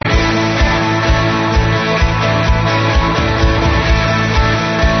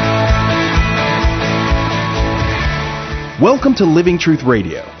Welcome to Living Truth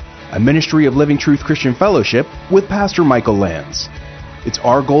Radio, a ministry of Living Truth Christian Fellowship with Pastor Michael Lands. It's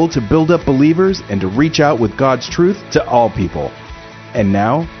our goal to build up believers and to reach out with God's truth to all people. And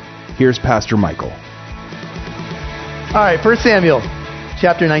now, here's Pastor Michael. All right, 1 Samuel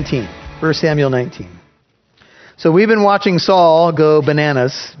chapter 19. 1 Samuel 19. So we've been watching Saul go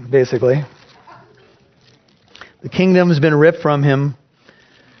bananas, basically. The kingdom's been ripped from him.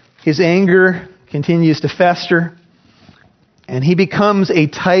 His anger continues to fester. And he becomes a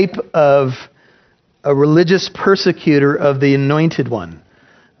type of a religious persecutor of the Anointed One.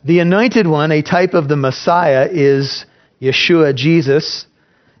 The Anointed One, a type of the Messiah, is Yeshua, Jesus.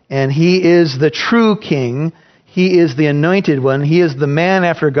 And he is the true king. He is the Anointed One. He is the man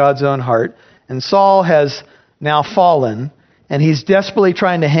after God's own heart. And Saul has now fallen. And he's desperately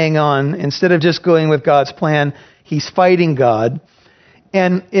trying to hang on. Instead of just going with God's plan, he's fighting God.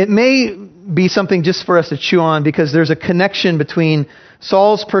 And it may be something just for us to chew on, because there's a connection between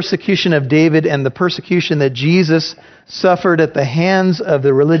Saul's persecution of David and the persecution that Jesus suffered at the hands of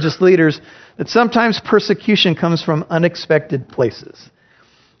the religious leaders, that sometimes persecution comes from unexpected places.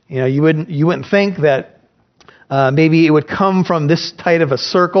 You know, you wouldn't think that maybe it would come from this tight of a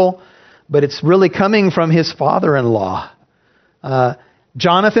circle, but it's really coming from his father-in-law.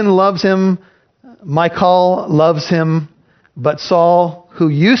 Jonathan loves him. Michal loves him. But Saul, who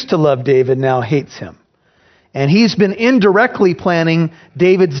used to love David, now hates him. And he's been indirectly planning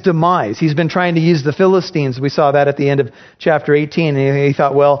David's demise. He's been trying to use the Philistines. We saw that at the end of chapter 18. And he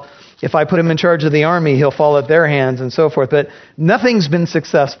thought, well, if I put him in charge of the army, he'll fall at their hands and so forth. But nothing's been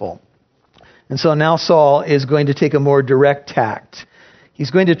successful. And so now Saul is going to take a more direct tact.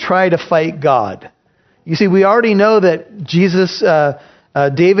 He's going to try to fight God. You see, we already know that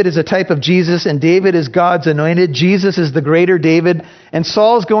David is a type of Jesus, and David is God's anointed. Jesus is the greater David. And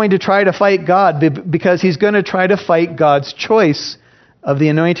Saul's going to try to fight God because he's going to try to fight God's choice of the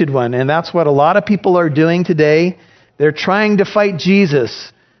anointed one. And that's what a lot of people are doing today. They're trying to fight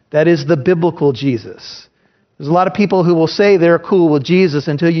Jesus. That is the biblical Jesus. There's a lot of people who will say they're cool with Jesus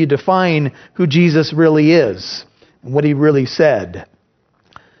until you define who Jesus really is and what he really said.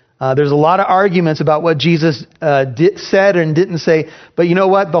 There's a lot of arguments about what Jesus said and didn't say. But you know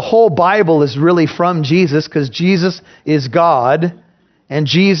what? The whole Bible is really from Jesus, because Jesus is God. And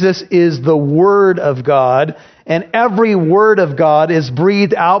Jesus is the Word of God. And every word of God is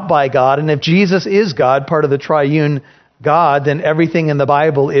breathed out by God. And if Jesus is God, part of the triune God, then everything in the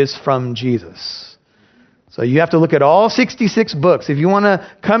Bible is from Jesus. So you have to look at all 66 books. If you want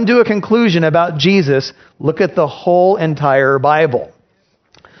to come to a conclusion about Jesus, look at the whole entire Bible.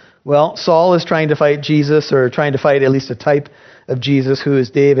 Well, Saul is trying to fight Jesus, or trying to fight at least a type of Jesus who is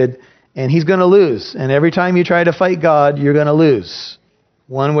David, and he's going to lose. And every time you try to fight God, you're going to lose,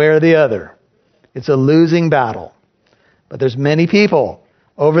 one way or the other. It's a losing battle. But there's many people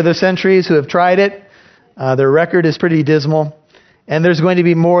over the centuries who have tried it. Their record is pretty dismal, and there's going to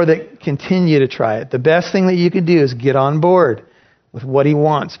be more that continue to try it. The best thing that you can do is get on board with what he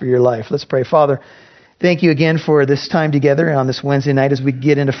wants for your life. Let's pray. Father, thank you again for this time together on this Wednesday night as we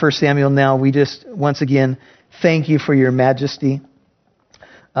get into 1 Samuel now. We just, once again, thank you for your majesty.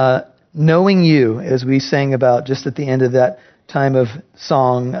 Knowing you, as we sang about just at the end of that time of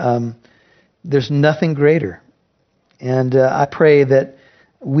song, there's nothing greater. And I pray that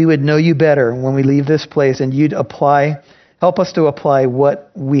we would know you better when we leave this place, and you'd help us to apply what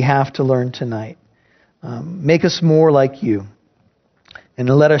we have to learn tonight. Make us more like you. And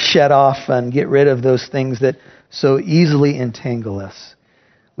let us shed off and get rid of those things that so easily entangle us.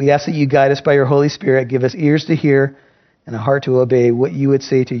 We ask that you guide us by your Holy Spirit. Give us ears to hear and a heart to obey what you would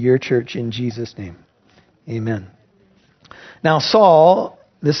say to your church in Jesus' name. Amen. Now Saul,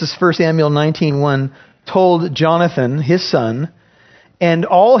 this is 1 Samuel 19:1, told Jonathan, his son, and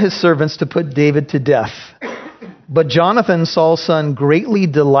all his servants to put David to death. But Jonathan, Saul's son, greatly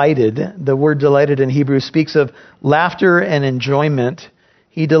delighted. The word delighted in Hebrew speaks of laughter and enjoyment.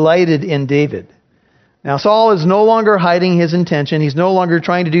 He delighted in David. Now, Saul is no longer hiding his intention. He's no longer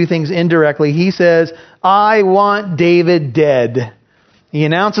trying to do things indirectly. He says, I want David dead. He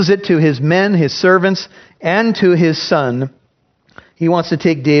announces it to his men, his servants, and to his son. He wants to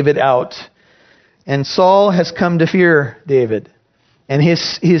take David out. And Saul has come to fear David. And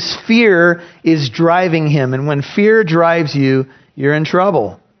his fear is driving him. And when fear drives you, you're in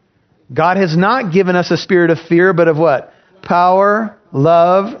trouble. God has not given us a spirit of fear, but of what? Power,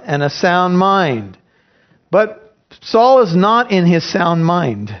 love, and a sound mind. But Saul is not in his sound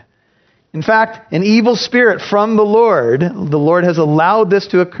mind. In fact, an evil spirit from the Lord has allowed this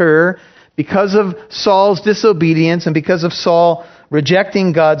to occur because of Saul's disobedience and because of Saul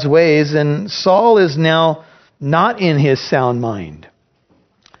rejecting God's ways. And Saul is now not in his sound mind.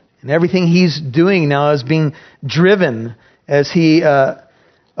 And everything he's doing now is being driven as he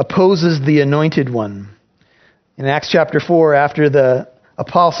opposes the Anointed One. In Acts chapter 4, after the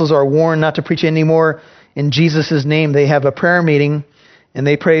apostles are warned not to preach anymore in Jesus' name, they have a prayer meeting, and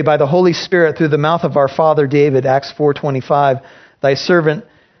they pray by the Holy Spirit through the mouth of our father David, Acts 4:25, thy servant,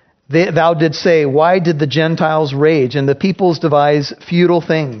 thou didst say, why did the Gentiles rage, and the peoples devise futile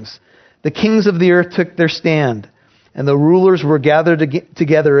things? The kings of the earth took their stand, and the rulers were gathered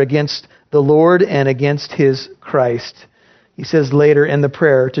together against the Lord and against his Christ. He says later in the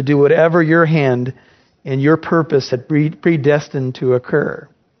prayer, to do whatever your hand and your purpose had predestined to occur.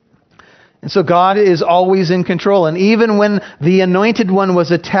 And so God is always in control. And even when the Anointed One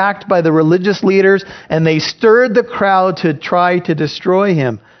was attacked by the religious leaders and they stirred the crowd to try to destroy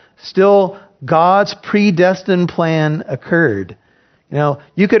him, still God's predestined plan occurred. You know,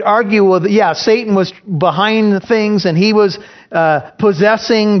 you could argue, well, yeah, Satan was behind things and he was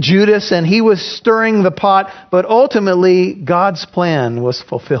possessing Judas and he was stirring the pot, but ultimately God's plan was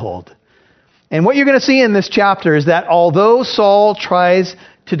fulfilled. And what you're going to see in this chapter is that although Saul tries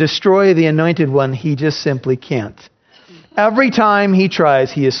to destroy the Anointed One, he just simply can't. Every time he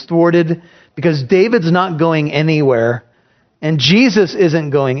tries, he is thwarted because David's not going anywhere and Jesus isn't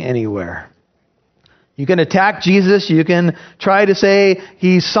going anywhere. You can attack Jesus. You can try to say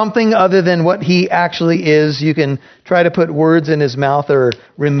he's something other than what he actually is. You can try to put words in his mouth or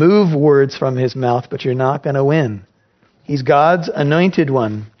remove words from his mouth, but you're not going to win. He's God's Anointed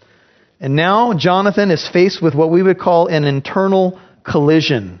One. And now Jonathan is faced with what we would call an internal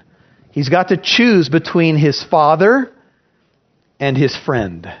collision. He's got to choose between his father and his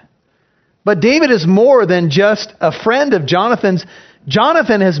friend. But David is more than just a friend of Jonathan's.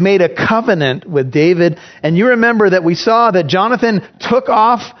 Jonathan has made a covenant with David. And you remember that we saw that Jonathan took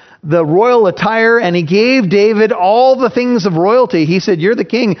off the royal attire and he gave David all the things of royalty. He said, you're the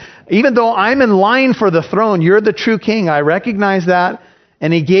king. Even though I'm in line for the throne, you're the true king. I recognize that.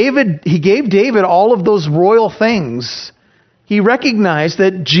 And he gave David all of those royal things. He recognized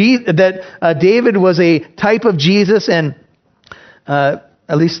that David was a type of Jesus, and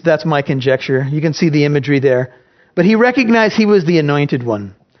at least that's my conjecture. You can see the imagery there. But he recognized he was the Anointed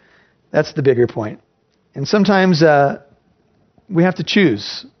One. That's the bigger point. And sometimes we have to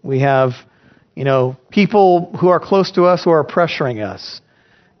choose. We have, people who are close to us who are pressuring us.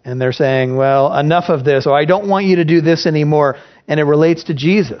 And they're saying, well, enough of this, or I don't want you to do this anymore. And it relates to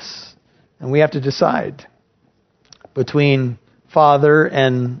Jesus. And we have to decide between Father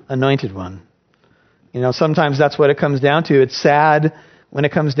and Anointed One. Sometimes that's what it comes down to. It's sad when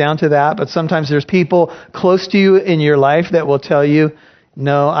it comes down to that, but sometimes there's people close to you in your life that will tell you,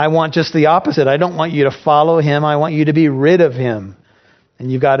 no, I want just the opposite. I don't want you to follow him. I want you to be rid of him.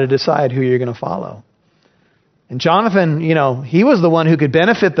 And you've got to decide who you're going to follow. And Jonathan, he was the one who could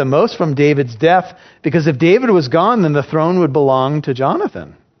benefit the most from David's death, because if David was gone, then the throne would belong to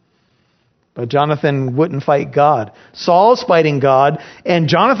Jonathan. But Jonathan wouldn't fight God. Saul's fighting God, and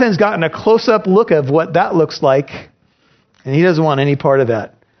Jonathan's gotten a close-up look of what that looks like, and he doesn't want any part of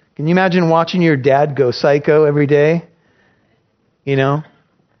that. Can you imagine watching your dad go psycho every day?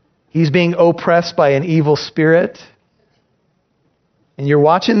 He's being oppressed by an evil spirit, and you're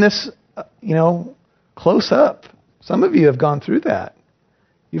watching this, close up. Some of you have gone through that.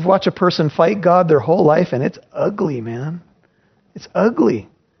 You've watched a person fight God their whole life, and it's ugly, man. It's ugly.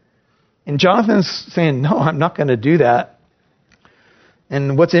 And Jonathan's saying, no, I'm not going to do that.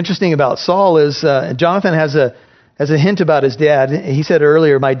 And what's interesting about Saul is Jonathan has a hint about his dad. He said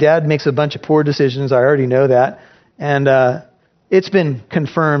earlier, my dad makes a bunch of poor decisions. I already know that. And it's been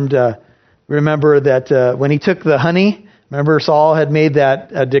confirmed. Remember that when he took the honey, remember Saul had made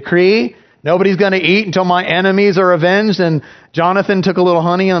that decree, nobody's going to eat until my enemies are avenged. And Jonathan took a little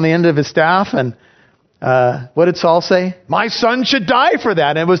honey on the end of his staff. And what did Saul say? My son should die for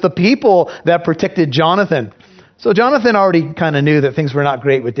that. And it was the people that protected Jonathan. So Jonathan already kind of knew that things were not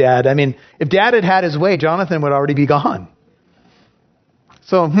great with Dad. I mean, if Dad had had his way, Jonathan would already be gone.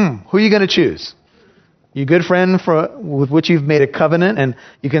 So, who are you going to choose? You good friend with which you've made a covenant, and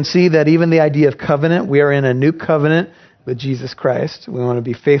you can see that even the idea of covenant, we are in a new covenant with Jesus Christ. We want to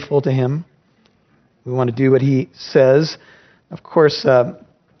be faithful to him. We want to do what he says. Of course,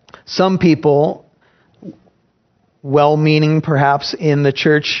 some people, well-meaning perhaps in the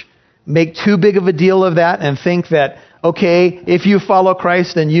church, make too big of a deal of that and think that, okay, if you follow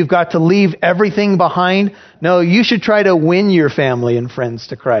Christ, then you've got to leave everything behind. No, you should try to win your family and friends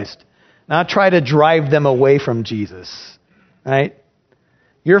to Christ, not try to drive them away from Jesus, right?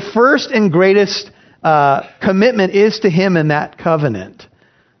 Your first and greatest commitment is to him in that covenant.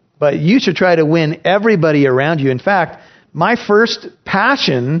 but you should try to win everybody around you. In fact, my first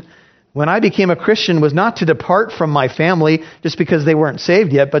passion when I became a Christian was not to depart from my family just because they weren't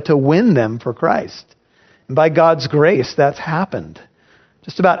saved yet, but to win them for Christ. And by God's grace, that's happened.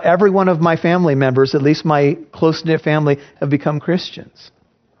 Just about every one of my family members, at least my close-knit family, have become Christians.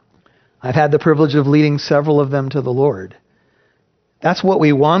 I've had the privilege of leading several of them to the Lord. That's what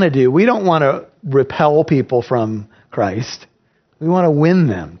we want to do. We don't want to repel people from Christ. We want to win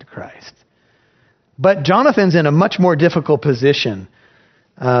them to Christ. But Jonathan's in a much more difficult position.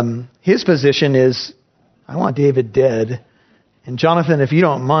 His position is, I want David dead. And Jonathan, if you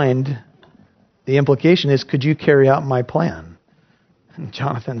don't mind, the implication is, could you carry out my plan? And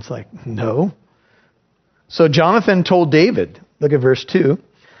Jonathan's like, no. So Jonathan told David, look at verse 2.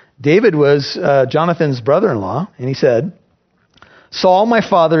 David was Jonathan's brother-in-law, and he said, Saul, my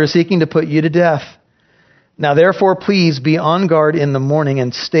father, is seeking to put you to death. Now therefore, please be on guard in the morning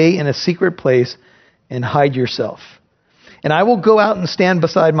and stay in a secret place and hide yourself. And I will go out and stand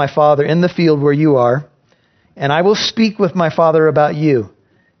beside my father in the field where you are, and I will speak with my father about you.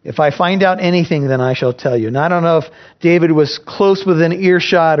 If I find out anything, then I shall tell you. Now, I don't know if David was close within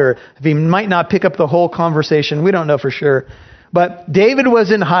earshot or if he might not pick up the whole conversation. We don't know for sure. But David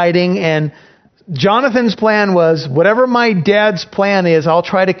was in hiding, and Jonathan's plan was, whatever my dad's plan is, I'll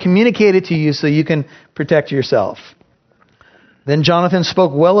try to communicate it to you so you can protect yourself. Then Jonathan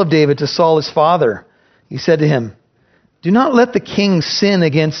spoke well of David to Saul his father. He said to him, do not let the king sin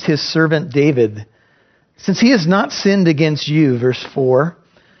against his servant David, since he has not sinned against you, verse 4,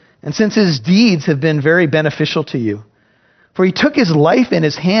 and since his deeds have been very beneficial to you. For he took his life in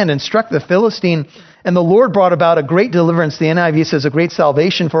his hand and struck the Philistine, and the Lord brought about a great deliverance. The NIV says a great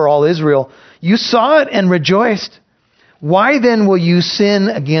salvation for all Israel. You saw it and rejoiced. Why then will you sin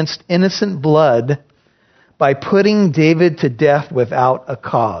against innocent blood by putting David to death without a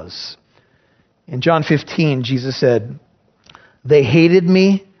cause? In John 15, Jesus said, they hated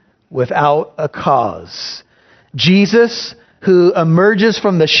me without a cause. Jesus, who emerges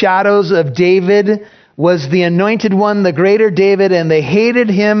from the shadows of David, was the anointed one, the greater David, and they hated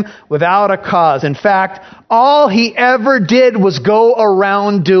him without a cause. In fact, all he ever did was go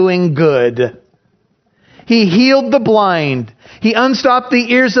around doing good. He healed the blind. He unstopped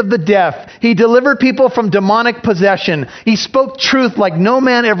the ears of the deaf. He delivered people from demonic possession. He spoke truth like no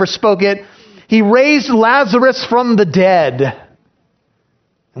man ever spoke it. He raised Lazarus from the dead.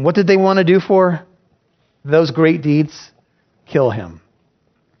 And what did they want to do for those great deeds? Kill him.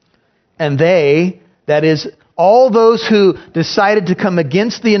 And they, that is, all those who decided to come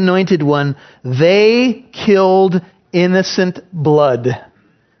against the anointed one, they killed innocent blood.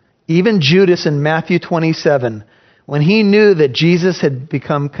 Even Judas in Matthew 27, when he knew that Jesus had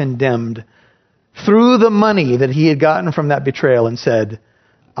become condemned, threw the money that he had gotten from that betrayal and said,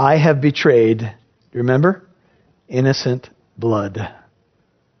 I have betrayed, remember, innocent blood.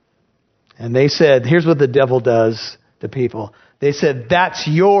 And they said, here's what the devil does to people. They said, that's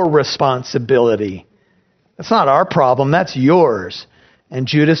your responsibility. That's not our problem, that's yours. And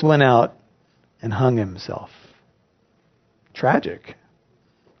Judas went out and hung himself. Tragic.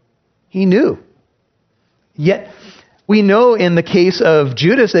 He knew. Yet, we know in the case of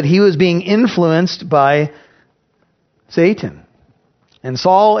Judas that he was being influenced by Satan. And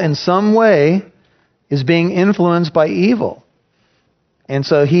Saul, in some way, is being influenced by evil. And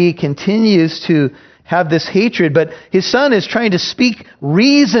so he continues to have this hatred, but his son is trying to speak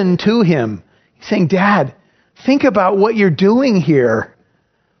reason to him. He's saying, Dad, think about what you're doing here.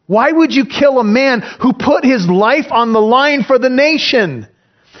 Why would you kill a man who put his life on the line for the nation?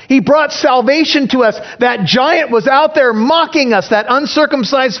 He brought salvation to us. That giant was out there mocking us, that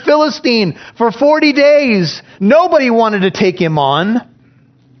uncircumcised Philistine, for 40 days. Nobody wanted to take him on.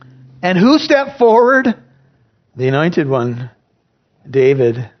 And who stepped forward? The anointed one,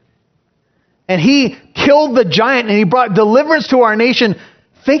 David. And he killed the giant and he brought deliverance to our nation.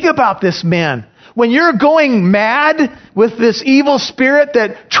 Think about this man. When you're going mad with this evil spirit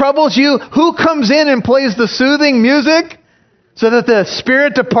that troubles you, who comes in and plays the soothing music so that the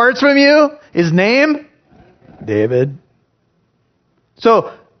spirit departs from you? His name? David.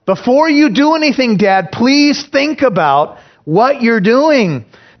 So before you do anything, Dad, please think about what you're doing.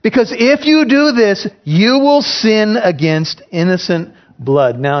 Because if you do this, you will sin against innocent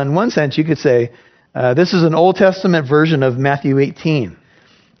blood. Now, in one sense, you could say, this is an Old Testament version of Matthew 18.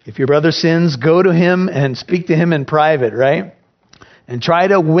 If your brother sins, go to him and speak to him in private, right? And try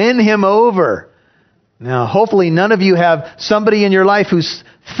to win him over. Now, hopefully none of you have somebody in your life who's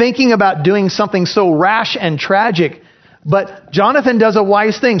thinking about doing something so rash and tragic. But Jonathan does a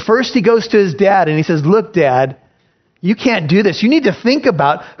wise thing. First, he goes to his dad and he says, look, Dad, You can't do this. You need to think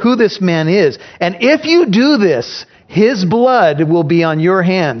about who this man is. And if you do this, his blood will be on your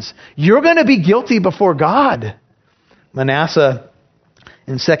hands. You're going to be guilty before God. Manasseh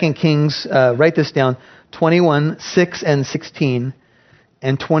in 2 Kings, write this down, 21, 6 and 16,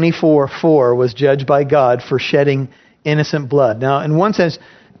 and 24, 4 was judged by God for shedding innocent blood. Now, in one sense,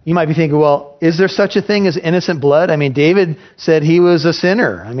 you might be thinking, well, is there such a thing as innocent blood? I mean, David said he was a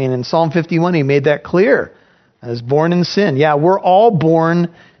sinner. I mean, in Psalm 51, he made that clear. I was born in sin. Yeah, we're all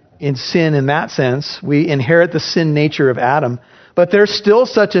born in sin in that sense. We inherit the sin nature of Adam. But there's still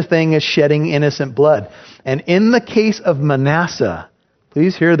such a thing as shedding innocent blood. And in the case of Manasseh,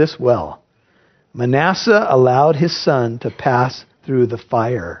 please hear this well. Manasseh allowed his son to pass through the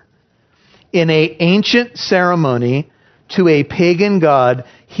fire. In an ancient ceremony to a pagan god,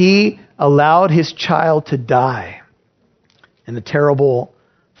 he allowed his child to die in a terrible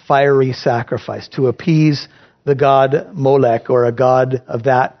fiery sacrifice to appease the god Molech, or a god of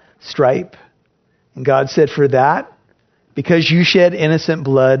that stripe. And God said, for that, because you shed innocent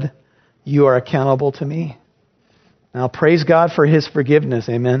blood, you are accountable to me. Now, praise God for his forgiveness.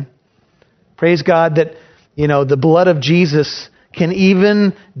 Amen. Praise God that, the blood of Jesus can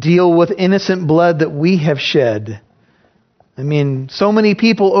even deal with innocent blood that we have shed. I mean, so many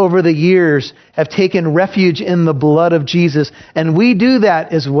people over the years have taken refuge in the blood of Jesus, and we do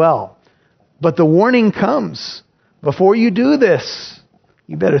that as well. But the warning comes. Before you do this,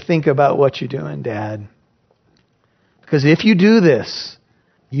 you better think about what you're doing, Dad. Because if you do this,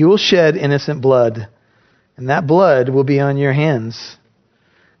 you will shed innocent blood, and that blood will be on your hands.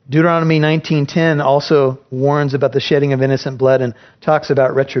 Deuteronomy 19:10 also warns about the shedding of innocent blood and talks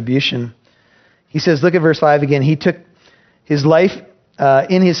about retribution. He says, look at verse 5 again. He took his life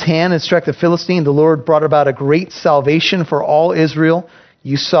in his hand and struck the Philistine. The Lord brought about a great salvation for all Israel.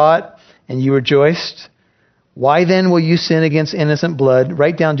 You saw it and you rejoiced. Why then will you sin against innocent blood?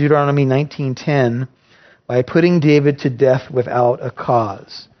 Write down Deuteronomy 19:10, by putting David to death without a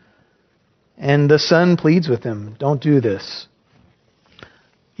cause. And the son pleads with him, don't do this.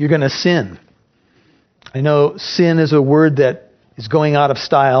 You're going to sin. I know sin is a word that is going out of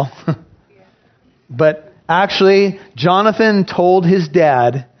style. But actually, Jonathan told his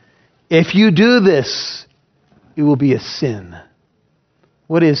dad, if you do this, it will be a sin.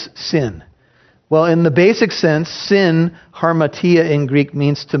 What is sin? Well, in the basic sense, sin, harmatia in Greek,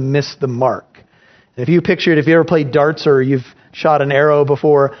 means to miss the mark. If you picture it, if you ever played darts or you've shot an arrow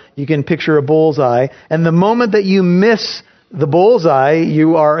before, you can picture a bullseye. And the moment that you miss the bullseye,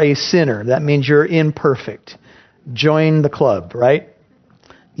 you are a sinner. That means you're imperfect. Join the club, right?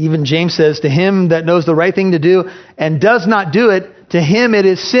 Even James says, to him that knows the right thing to do and does not do it, to him it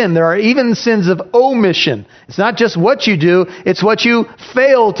is sin. There are even sins of omission. It's not just what you do, it's what you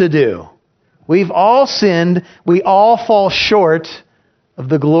fail to do. We've all sinned. We all fall short of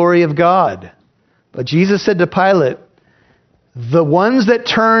the glory of God. But Jesus said to Pilate, the ones that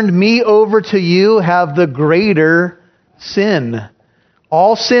turned me over to you have the greater sin.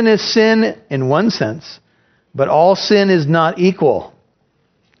 All sin is sin in one sense, but all sin is not equal.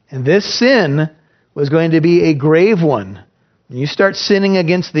 And this sin was going to be a grave one. When you start sinning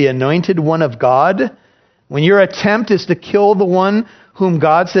against the anointed one of God, when your attempt is to kill the one whom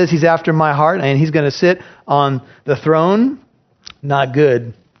God says he's after my heart and he's going to sit on the throne, not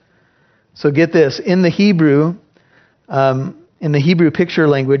good. So get this. In the Hebrew picture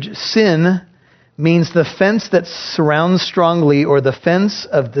language, sin means the fence that surrounds strongly, or the fence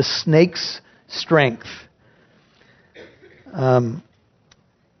of the snake's strength.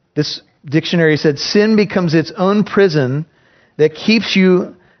 This dictionary said sin becomes its own prison that keeps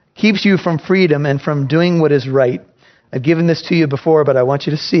you from freedom and from doing what is right. I've given this to you before, but I want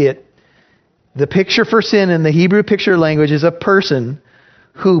you to see it. The picture for sin in the Hebrew picture language is a person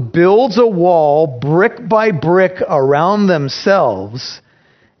who builds a wall brick by brick around themselves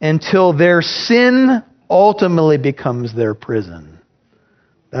until their sin ultimately becomes their prison.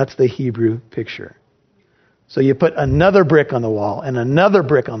 That's the Hebrew picture. So you put another brick on the wall, and another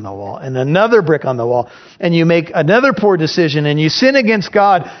brick on the wall, and another brick on the wall, and you make another poor decision, and you sin against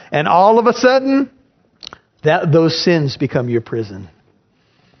God, and all of a sudden, those sins become your prison.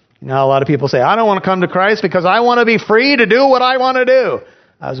 Now, a lot of people say, I don't want to come to Christ because I want to be free to do what I want to do.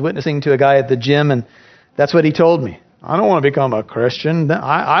 I was witnessing to a guy at the gym, and that's what he told me. I don't want to become a Christian.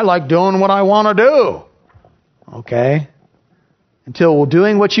 I like doing what I want to do. Okay? Until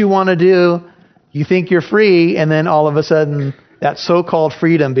doing what you want to do, you think you're free, and then all of a sudden, that so-called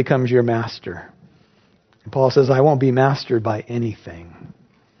freedom becomes your master. And Paul says, I won't be mastered by anything.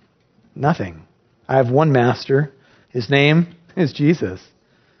 Nothing. I have one master. His name is Jesus.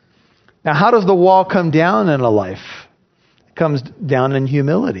 Now, how does the wall come down in a life? comes down in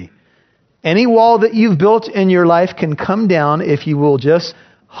humility. Any wall that you've built in your life can come down if you will just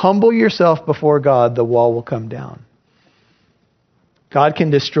humble yourself before God. The wall will come down. God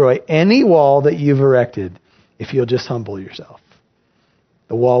can destroy any wall that you've erected if you'll just humble yourself.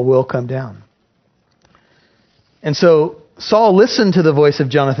 The wall will come down. And so Saul listened to the voice of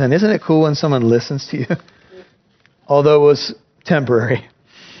Jonathan. Isn't it cool when someone listens to you? Although it was temporary.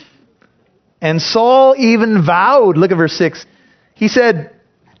 And Saul even vowed, look at verse 6. He said,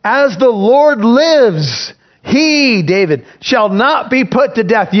 as the Lord lives, he, David, shall not be put to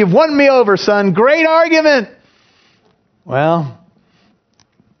death. You've won me over, son. Great argument. Well,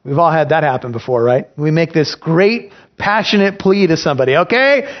 we've all had that happen before, right? We make this great, passionate plea to somebody.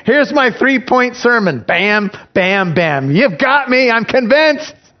 Okay, here's my 3-point sermon. Bam, bam, bam. You've got me. I'm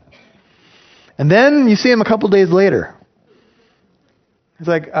convinced. And then you see him a couple days later. He's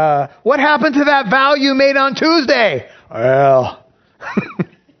like, what happened to that vow you made on Tuesday? Well,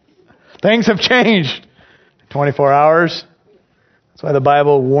 things have changed. 24 hours. That's why the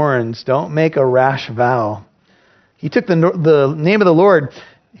Bible warns, don't make a rash vow. He took the name of the Lord.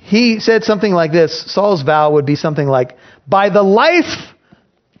 He said something like this. Saul's vow would be something like, by the life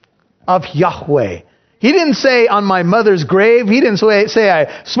of Yahweh. He didn't say on my mother's grave. He didn't say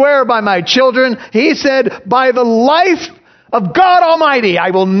I swear by my children. He said, by the life of God Almighty,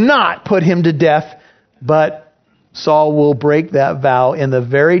 I will not put him to death. But Saul will break that vow in the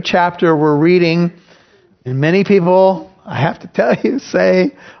very chapter we're reading. And many people, I have to tell you,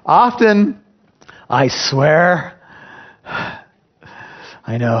 say often, I swear.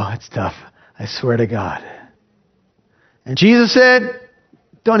 I know, it's tough. I swear to God. And Jesus said,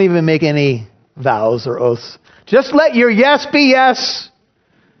 don't even make any vows or oaths. Just let your yes be yes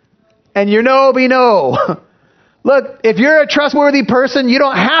and your no be no. Look, if you're a trustworthy person, you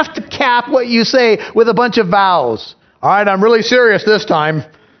don't have to cap what you say with a bunch of vows. All right, I'm really serious this time.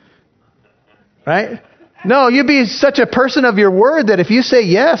 Right? No, you be such a person of your word that if you say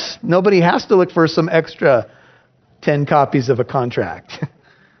yes, nobody has to look for some extra 10 copies of a contract.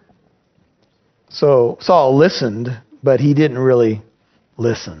 So Saul listened, but he didn't really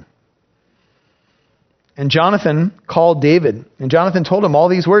listen. And Jonathan called David. And Jonathan told him all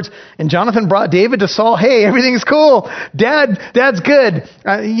these words. And Jonathan brought David to Saul. Hey, everything's cool. Dad's good.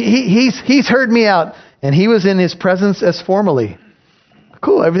 He's heard me out. And he was in his presence as formerly.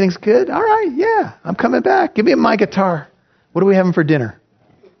 Cool, everything's good? All right, yeah, I'm coming back. Give me my guitar. What are we having for dinner?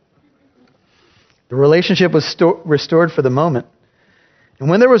 The relationship was restored for the moment. And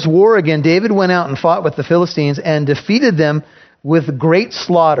when there was war again, David went out and fought with the Philistines and defeated them with great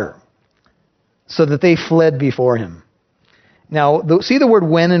slaughter, so that they fled before him. Now, see the word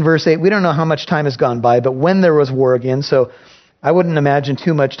when in verse 8? We don't know how much time has gone by, but when there was war again, so I wouldn't imagine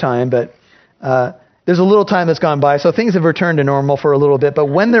too much time, but there's a little time that's gone by, so things have returned to normal for a little bit. But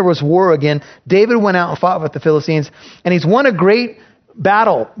when there was war again, David went out and fought with the Philistines, and he's won a great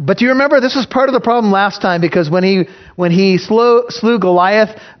battle. But do you remember, this was part of the problem last time, because when he slew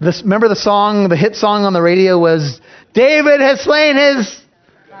Goliath, remember the hit song on the radio was, David has slain his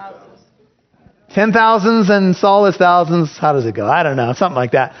 10,000s and Saul is thousands. How does it go? I don't know. Something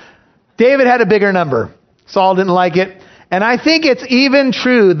like that. David had a bigger number. Saul didn't like it. And I think it's even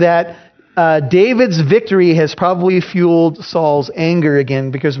true that David's victory has probably fueled Saul's anger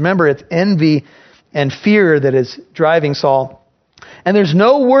again, because remember, it's envy and fear that is driving Saul. And there's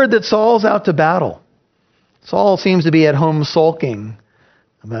no word that Saul's out to battle. Saul seems to be at home sulking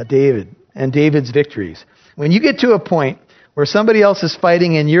about David and David's victories. When you get to a point where somebody else is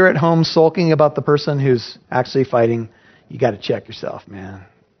fighting and you're at home sulking about the person who's actually fighting, you got to check yourself, man.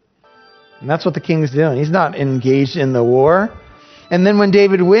 And that's what the king's doing. He's not engaged in the war. And then when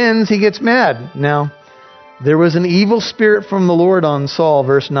David wins, he gets mad. Now, there was an evil spirit from the Lord on Saul,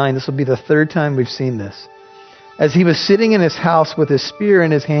 verse 9. This will be the third time we've seen this. As he was sitting in his house with his spear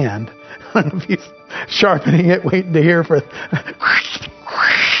in his hand, I don't know if he's sharpening it, waiting to hear for...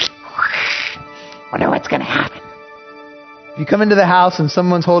 Wonder what's going to happen. If you come into the house and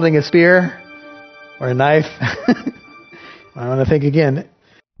someone's holding a spear or a knife, I want to think again.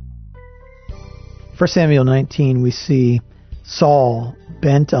 1 Samuel 19, we see Saul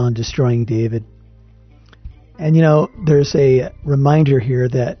bent on destroying David. And there's a reminder here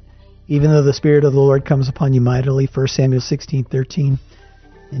that even though the Spirit of the Lord comes upon you mightily, 1 Samuel 16:13,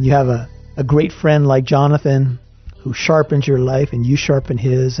 and you have a great friend like Jonathan who sharpens your life and you sharpen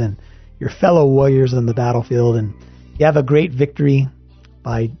his, and your fellow warriors on the battlefield, and you have a great victory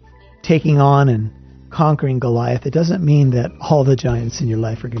by taking on and conquering Goliath, it doesn't mean that all the giants in your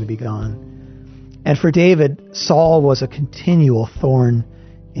life are going to be gone. And for David, Saul was a continual thorn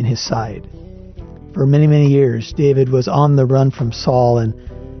in his side. For many, many years, David was on the run from Saul, and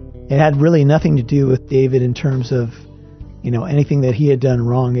it had really nothing to do with David in terms of, anything that he had done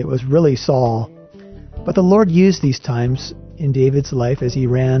wrong. It was really Saul. But the Lord used these times in David's life as he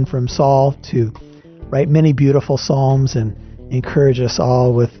ran from Saul to write many beautiful psalms and encourage us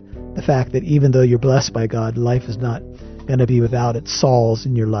all with the fact that even though you're blessed by God, life is not going to be without its Sauls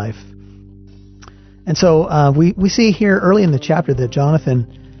in your life. And so we see here early in the chapter that Jonathan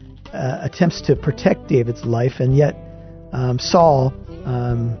attempts to protect David's life, and yet Saul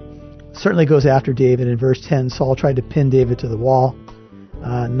certainly goes after David. In verse 10, Saul tried to pin David to the wall.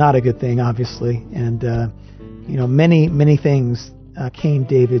 Not a good thing, obviously. And, many things came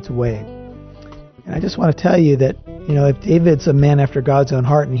David's way. And I just want to tell you that, if David's a man after God's own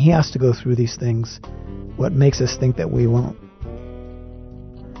heart and he has to go through these things, what makes us think that we won't?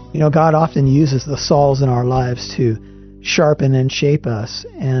 God often uses the Sauls in our lives to sharpen and shape us.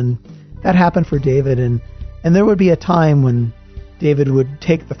 And that happened for David. And there would be a time when David would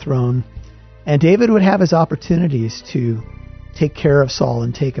take the throne, and David would have his opportunities to take care of Saul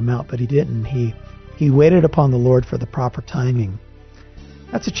and take him out, but he didn't. He waited upon the Lord for the proper timing.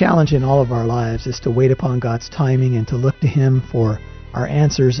 That's a challenge in all of our lives, is to wait upon God's timing and to look to Him for our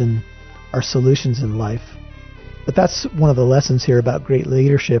answers and our solutions in life. But that's one of the lessons here about great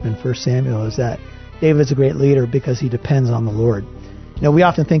leadership in 1 Samuel, is that David's a great leader because he depends on the Lord. We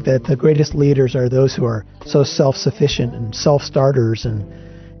often think that the greatest leaders are those who are so self-sufficient and self-starters,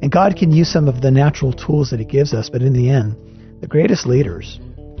 and God can use some of the natural tools that He gives us, but in the end, the greatest leaders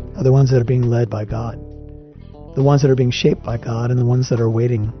are the ones that are being led by God, the ones that are being shaped by God, and the ones that are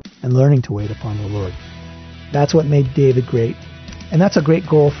waiting and learning to wait upon the Lord. That's what made David great, and that's a great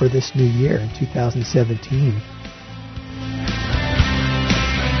goal for this new year in 2017.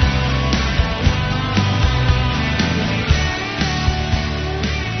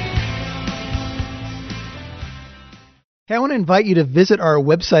 Hey, I want to invite you to visit our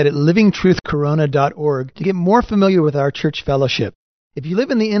website at livingtruthcorona.org to get more familiar with our church fellowship. If you live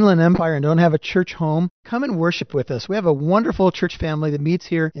in the Inland Empire and don't have a church home, come and worship with us. We have a wonderful church family that meets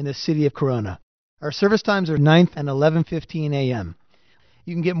here in the city of Corona. Our service times are 9th and 11:15 a.m.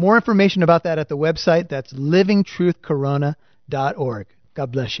 You can get more information about that at the website. That's livingtruthcorona.org.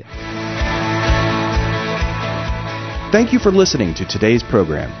 God bless you. Thank you for listening to today's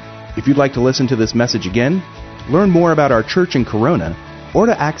program. If you'd like to listen to this message again, learn more about our church in Corona, or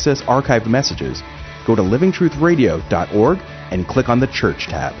to access archived messages, go to livingtruthradio.org and click on the Church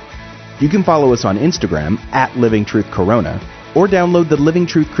tab. You can follow us on Instagram at LivingTruthCorona, or download the Living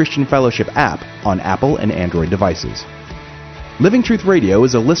Truth Christian Fellowship app on Apple and Android devices. Living Truth Radio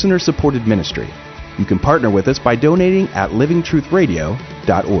is a listener-supported ministry. You can partner with us by donating at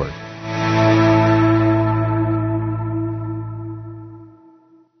livingtruthradio.org.